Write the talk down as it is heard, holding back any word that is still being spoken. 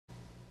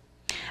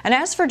And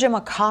as for Jim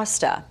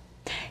Acosta,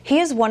 he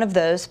is one of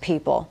those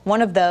people,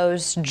 one of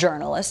those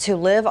journalists who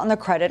live on the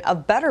credit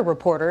of better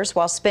reporters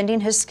while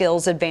spending his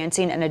skills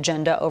advancing an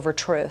agenda over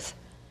truth.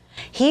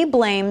 He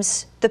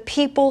blames the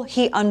people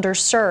he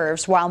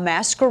underserves while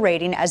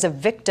masquerading as a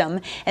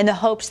victim in the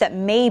hopes that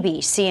maybe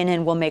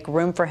CNN will make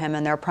room for him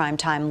in their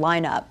primetime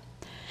lineup.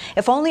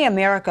 If only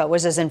America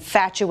was as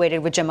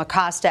infatuated with Jim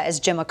Acosta as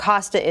Jim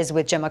Acosta is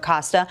with Jim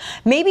Acosta,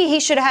 maybe he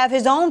should have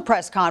his own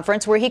press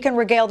conference where he can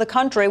regale the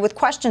country with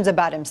questions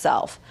about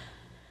himself.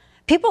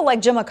 People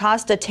like Jim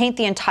Acosta taint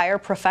the entire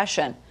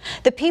profession.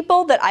 The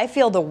people that I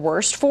feel the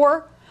worst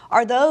for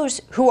are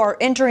those who are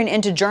entering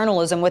into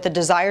journalism with a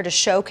desire to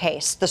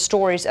showcase the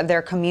stories of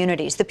their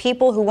communities, the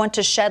people who want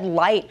to shed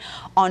light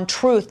on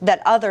truth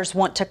that others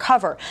want to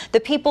cover, the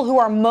people who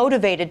are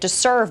motivated to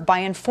serve by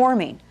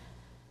informing.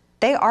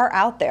 They are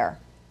out there.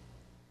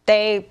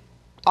 They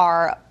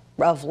are,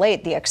 of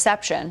late, the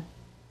exception,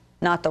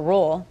 not the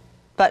rule.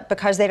 But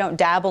because they don't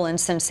dabble in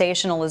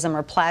sensationalism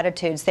or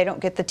platitudes, they don't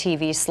get the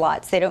TV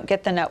slots. They don't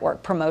get the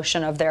network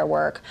promotion of their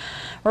work.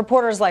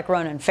 Reporters like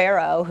Ronan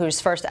Farrow,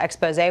 whose first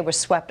expose was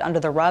swept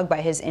under the rug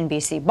by his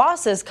NBC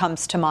bosses,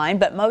 comes to mind,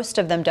 but most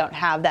of them don't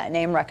have that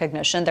name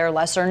recognition. They're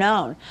lesser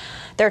known.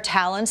 Their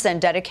talents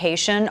and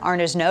dedication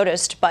aren't as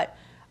noticed, but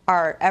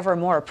are ever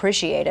more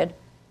appreciated,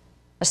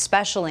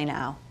 especially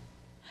now.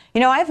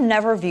 You know, I've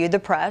never viewed the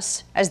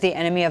press as the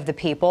enemy of the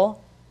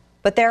people.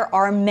 But there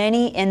are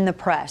many in the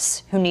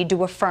press who need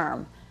to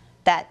affirm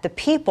that the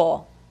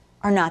people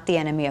are not the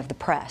enemy of the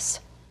press.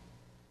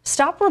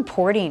 Stop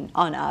reporting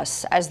on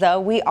us as though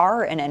we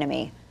are an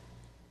enemy.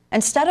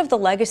 Instead of the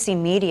legacy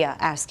media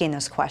asking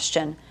this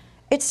question,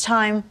 it's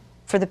time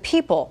for the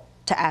people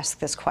to ask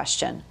this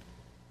question.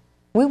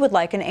 We would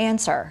like an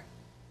answer.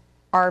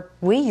 Are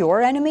we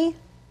your enemy?